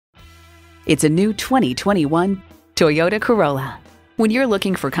It's a new 2021 Toyota Corolla. When you're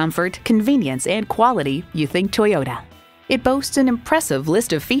looking for comfort, convenience, and quality, you think Toyota. It boasts an impressive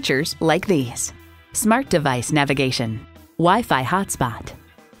list of features like these: smart device navigation, Wi-Fi hotspot,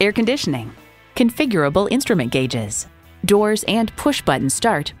 air conditioning, configurable instrument gauges, doors and push-button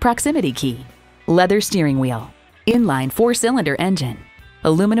start proximity key, leather steering wheel, inline 4-cylinder engine,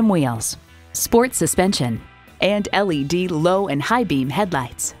 aluminum wheels, sport suspension, and LED low and high beam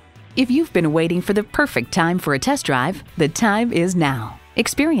headlights. If you've been waiting for the perfect time for a test drive, the time is now.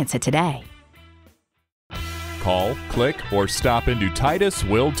 Experience it today. Call, click, or stop into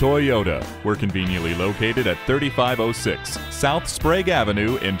Titus-Will Toyota. We're conveniently located at 3506 South Sprague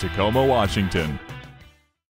Avenue in Tacoma, Washington.